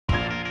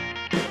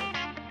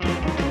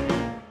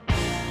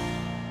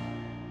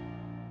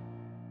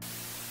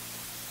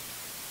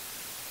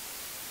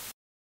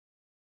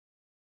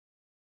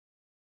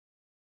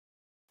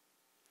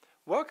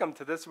Welcome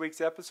to this week's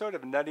episode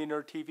of Nutty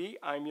Nerd TV.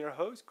 I'm your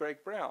host, Greg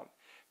Brown.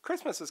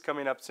 Christmas is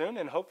coming up soon,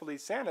 and hopefully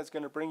Santa's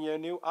going to bring you a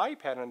new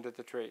iPad under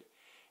the tree.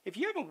 If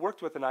you haven't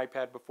worked with an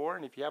iPad before,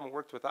 and if you haven't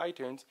worked with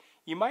iTunes,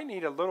 you might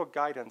need a little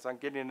guidance on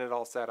getting it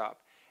all set up.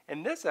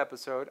 In this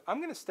episode, I'm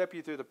going to step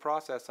you through the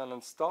process on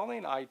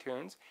installing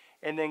iTunes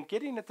and then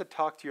getting it to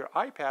talk to your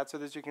iPad so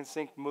that you can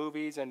sync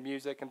movies and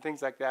music and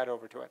things like that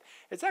over to it.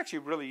 It's actually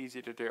really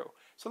easy to do.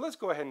 So let's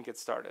go ahead and get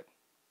started.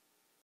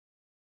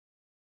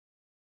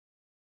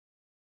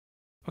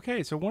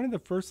 Okay, so one of the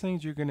first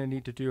things you're going to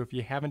need to do if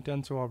you haven't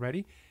done so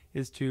already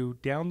is to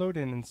download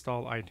and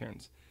install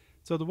iTunes.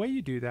 So the way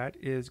you do that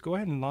is go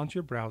ahead and launch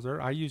your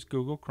browser. I use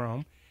Google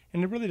Chrome,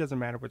 and it really doesn't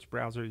matter which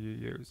browser you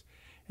use.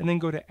 And then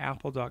go to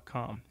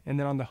apple.com. And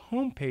then on the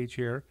home page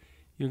here,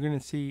 you're going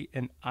to see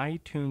an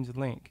iTunes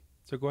link.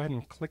 So go ahead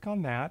and click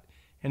on that,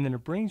 and then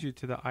it brings you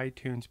to the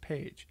iTunes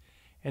page.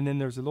 And then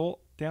there's a little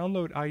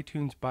download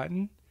iTunes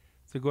button.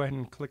 So go ahead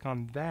and click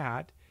on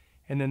that.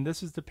 And then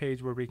this is the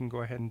page where we can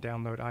go ahead and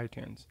download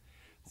iTunes.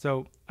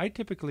 So I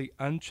typically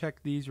uncheck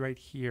these right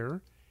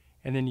here,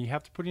 and then you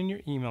have to put in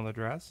your email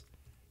address.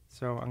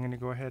 So I'm going to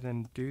go ahead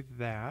and do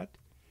that.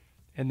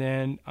 And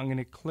then I'm going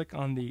to click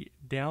on the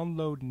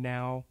Download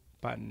Now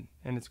button,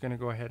 and it's going to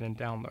go ahead and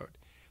download.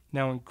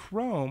 Now in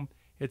Chrome,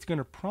 it's going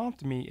to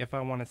prompt me if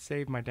I want to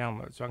save my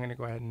download. So I'm going to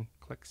go ahead and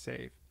click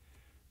Save.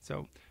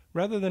 So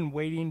rather than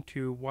waiting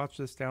to watch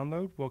this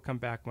download, we'll come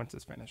back once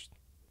it's finished.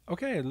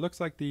 Okay, it looks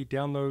like the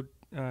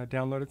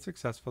downloaded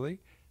successfully.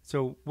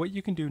 So what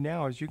you can do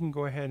now is you can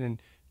go ahead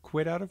and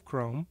quit out of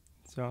Chrome.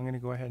 So I'm going to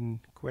go ahead and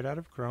quit out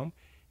of Chrome,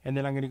 and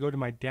then I'm going to go to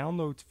my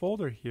downloads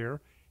folder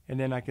here, and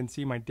then I can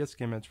see my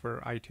disk image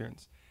for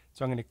iTunes.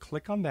 So I'm going to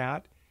click on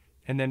that,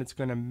 and then it's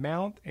going to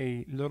mount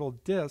a little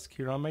disk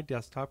here on my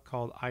desktop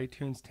called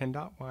iTunes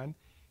 10.1,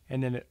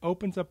 and then it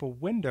opens up a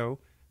window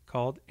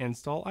called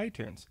Install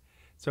iTunes.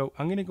 So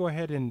I'm going to go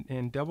ahead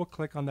and double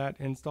click on that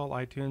Install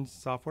iTunes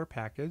software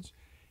package,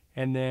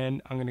 and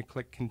then I'm going to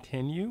click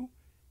Continue,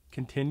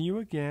 Continue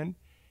again,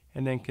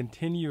 and then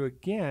Continue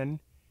again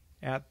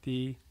at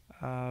the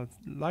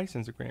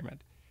license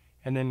agreement.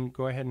 And then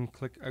go ahead and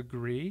click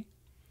Agree,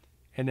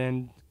 and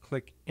then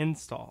click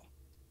Install.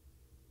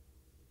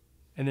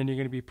 And then you're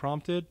going to be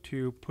prompted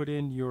to put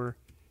in your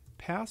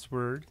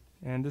password,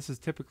 and this is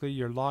typically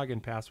your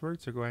login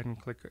password, so go ahead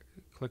and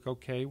click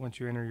OK once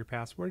you enter your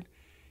password,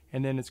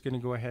 and then it's going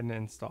to go ahead and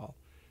install.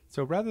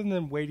 So rather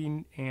than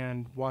waiting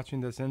and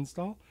watching this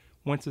install,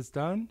 once it's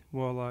done,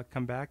 we'll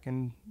come back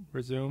and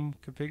resume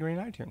configuring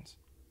iTunes.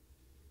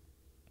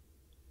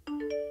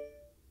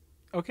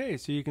 Okay,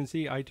 so you can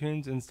see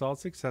iTunes installed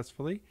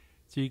successfully.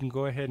 So you can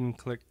go ahead and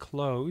click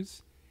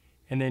Close,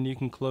 and then you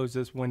can close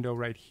this window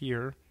right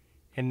here,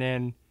 and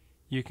then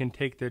you can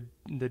take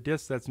the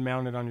disk that's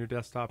mounted on your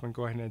desktop and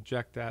go ahead and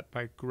eject that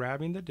by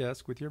grabbing the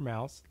disk with your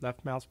mouse,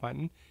 left mouse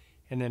button,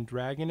 and then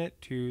dragging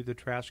it to the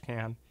trash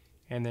can,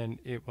 and then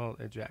it will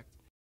eject.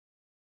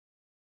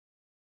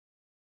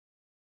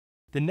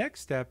 The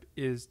next step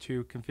is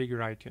to configure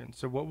iTunes.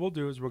 So what we'll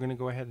do is we're going to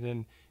go ahead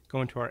and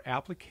go into our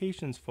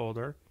Applications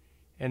folder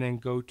and then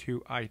go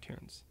to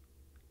iTunes.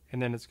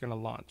 And then it's going to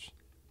launch.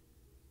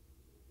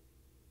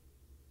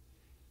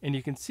 And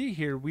you can see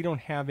here we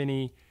don't have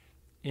any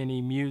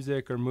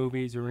music or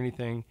movies or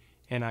anything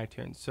in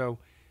iTunes. So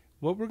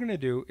what we're going to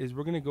do is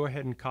we're going to go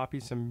ahead and copy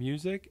some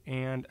music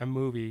and a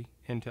movie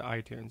into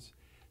iTunes.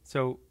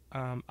 So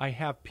I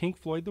have Pink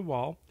Floyd The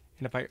Wall,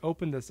 and if I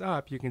open this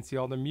up, you can see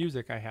all the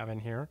music I have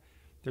in here.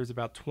 There's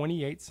about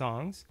 28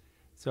 songs.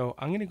 So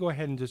I'm going to go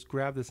ahead and just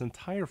grab this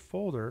entire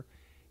folder,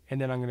 and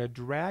then I'm going to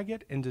drag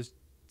it and just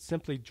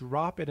simply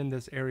drop it in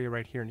this area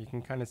right here, and you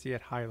can kind of see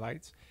it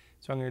highlights.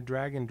 So I'm going to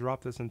drag and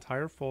drop this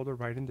entire folder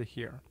right into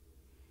here.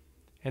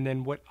 And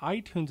then what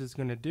iTunes is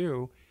going to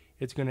do,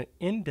 it's going to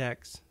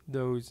index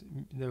those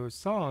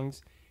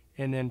songs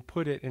and then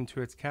put it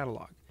into its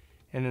catalog.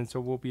 And then so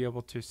we'll be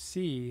able to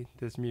see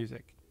this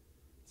music.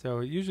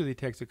 So it usually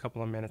takes a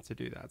couple of minutes to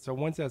do that. So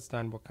once that's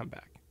done, we'll come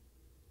back.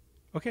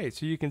 Okay,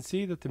 so you can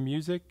see that the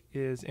music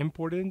is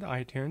imported into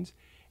iTunes,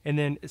 and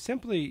then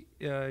simply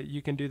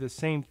you can do the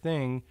same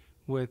thing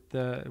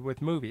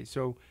with movies.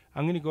 So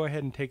I'm going to go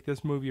ahead and take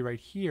this movie right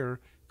here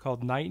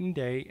called Night and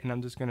Day, and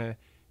I'm just going to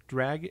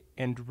drag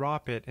and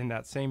drop it in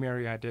that same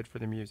area I did for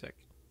the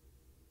music.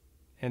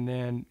 And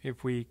then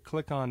if we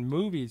click on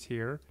movies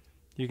here,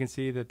 you can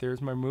see that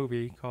there's my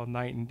movie called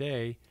Night and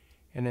Day,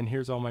 and then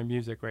here's all my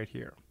music right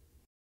here.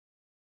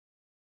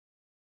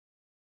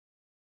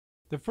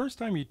 The first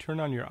time you turn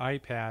on your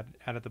iPad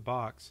out of the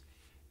box,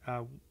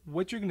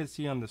 what you're going to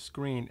see on the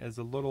screen is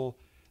a little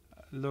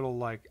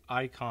like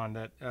icon,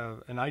 that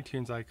an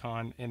iTunes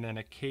icon, and then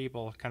a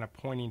cable kind of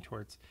pointing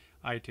towards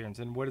iTunes.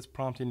 And what it's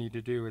prompting you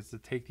to do is to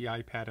take the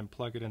iPad and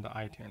plug it into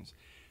iTunes.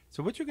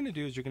 So what you're going to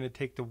do is you're going to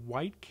take the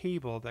white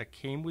cable that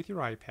came with your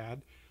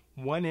iPad.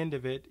 One end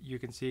of it you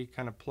can see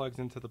kind of plugs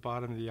into the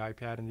bottom of the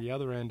iPad, and the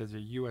other end is a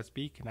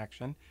USB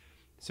connection.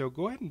 So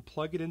go ahead and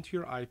plug it into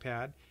your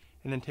iPad,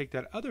 and then take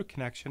that other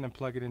connection and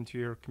plug it into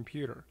your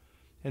computer.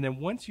 And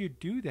then once you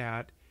do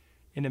that,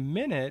 in a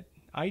minute,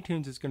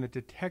 iTunes is going to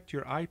detect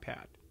your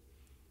iPad,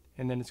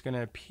 and then it's going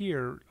to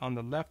appear on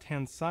the left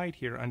hand side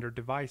here under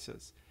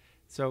devices.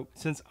 So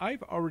since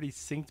I've already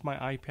synced my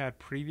iPad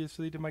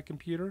previously to my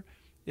computer,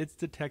 it's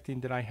detecting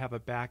that I have a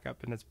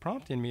backup, and it's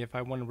prompting me if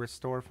I want to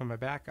restore from a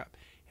backup.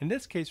 In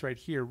this case right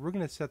here, we're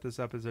going to set this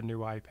up as a new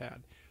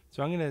iPad.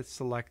 So I'm going to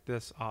select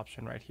this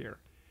option right here.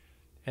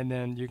 And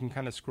then you can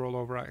kind of scroll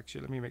over.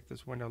 Actually, let me make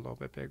this window a little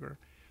bit bigger.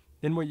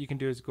 Then what you can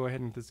do is go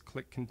ahead and just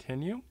click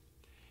continue.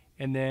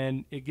 And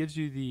then it gives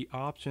you the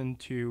option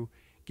to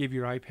give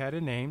your iPad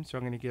a name. So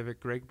I'm going to give it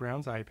Greg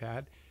Brown's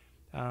iPad.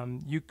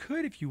 You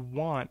could, if you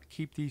want,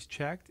 keep these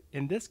checked.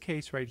 In this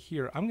case right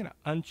here, I'm going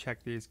to uncheck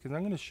these because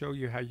I'm going to show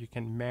you how you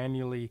can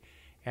manually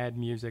add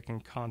music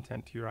and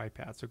content to your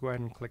iPad. So go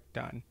ahead and click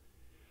done.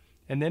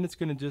 And then it's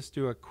going to just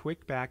do a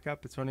quick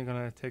backup. It's only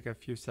going to take a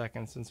few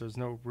seconds since there's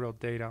no real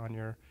data on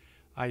your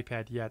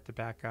iPad yet to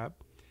back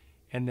up.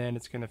 And then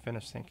it's going to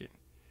finish syncing.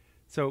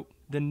 So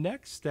the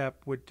next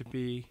step would to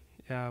be,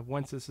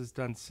 once this is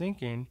done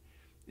syncing,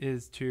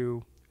 is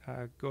to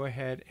go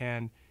ahead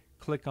and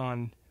click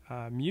on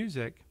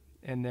music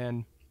and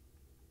then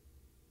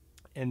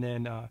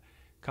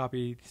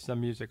copy some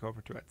music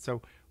over to it.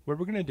 So what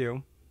we're going to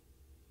do,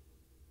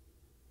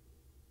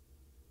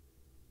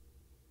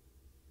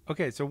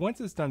 okay, so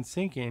once it's done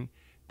syncing,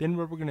 then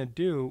what we're going to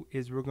do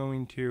is we're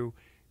going to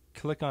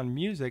click on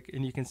music,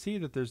 and you can see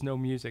that there's no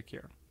music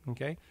here.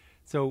 Okay,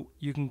 so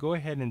you can go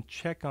ahead and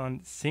check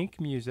on sync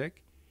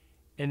music,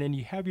 and then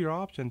you have your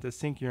option to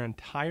sync your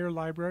entire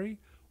library,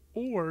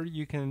 or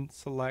you can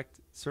select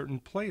certain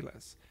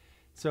playlists.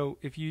 So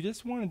if you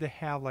just wanted to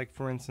have, like,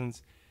 for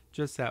instance,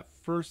 just that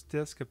first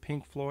disc of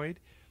Pink Floyd,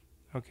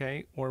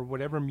 okay, or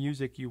whatever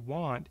music you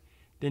want,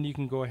 then you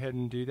can go ahead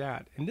and do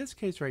that. In this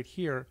case right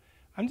here,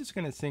 I'm just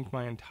going to sync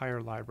my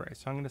entire library,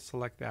 so I'm going to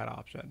select that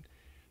option.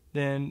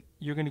 Then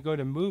you're going to go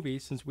to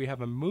movies. Since we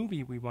have a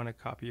movie we want to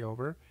copy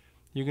over,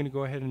 you're going to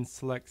go ahead and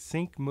select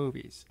sync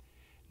movies.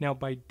 Now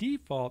by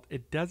default,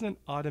 it doesn't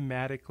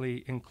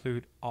automatically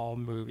include all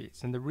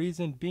movies, and the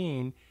reason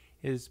being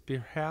is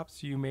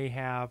perhaps you may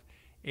have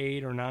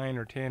 8 or 9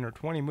 or 10 or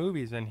 20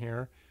 movies in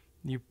here.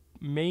 You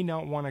may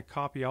not want to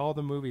copy all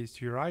the movies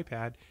to your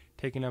iPad,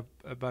 taking up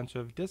a bunch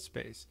of disk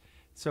space.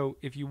 So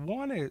if you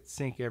want to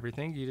sync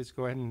everything, you just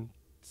go ahead and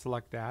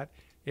select that.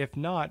 If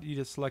not, you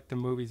just select the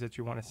movies that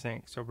you want to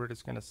sync. So we're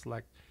just going to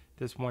select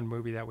this one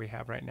movie that we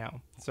have right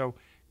now. So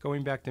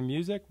going back to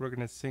music, we're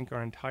going to sync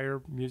our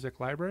entire music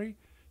library.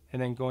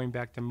 And then going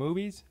back to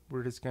movies,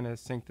 we're just going to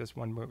sync this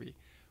one movie.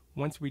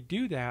 Once we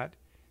do that,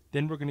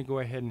 then we're going to go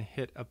ahead and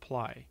hit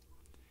apply.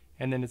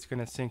 And then it's going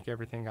to sync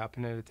everything up,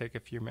 and it'll take a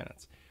few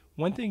minutes.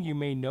 One thing you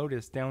may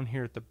notice down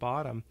here at the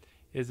bottom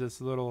is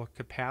this little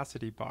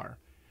capacity bar.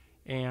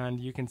 And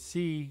you can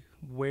see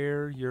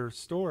where your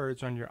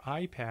storage on your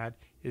iPad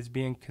is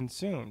being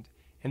consumed.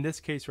 In this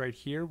case right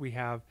here, we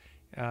have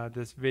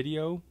this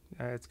video.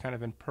 It's kind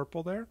of in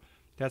purple there.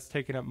 That's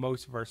taking up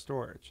most of our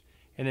storage.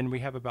 And then we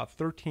have about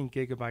 13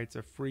 gigabytes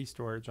of free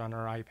storage on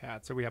our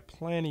iPad. So we have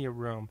plenty of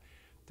room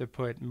to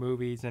put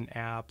movies and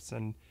apps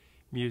and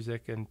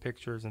music and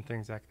pictures and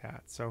things like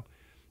that. So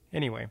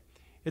anyway,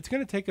 it's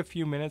going to take a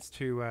few minutes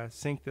to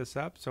sync this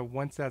up. So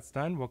once that's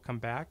done, we'll come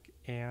back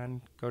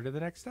and go to the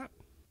next step.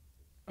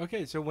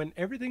 Okay, so when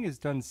everything is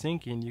done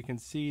syncing, you can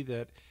see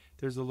that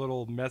there's a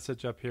little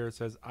message up here that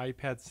says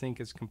iPad sync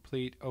is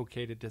complete,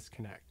 okay to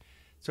disconnect.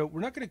 So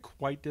we're not going to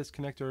quite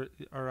disconnect our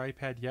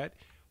iPad yet.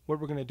 What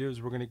we're going to do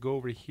is we're going to go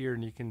over here,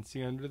 and you can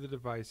see under the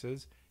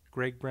devices,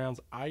 Greg Brown's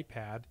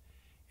iPad,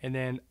 and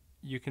then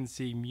you can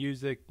see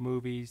music,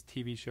 movies,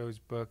 TV shows,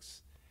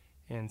 books,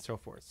 and so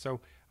forth. So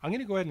I'm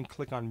going to go ahead and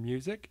click on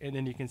music, and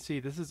then you can see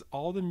this is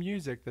all the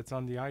music that's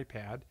on the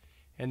iPad,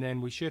 and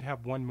then we should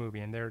have one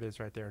movie, and there it is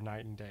right there,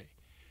 Night and Day.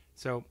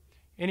 So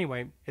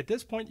anyway, at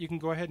this point you can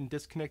go ahead and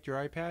disconnect your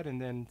iPad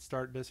and then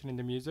start listening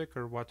to music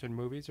or watching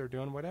movies or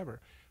doing whatever.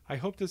 I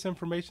hope this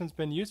information has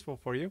been useful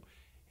for you.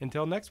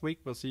 Until next week,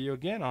 we'll see you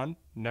again on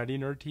Nutty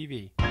Nerd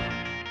TV.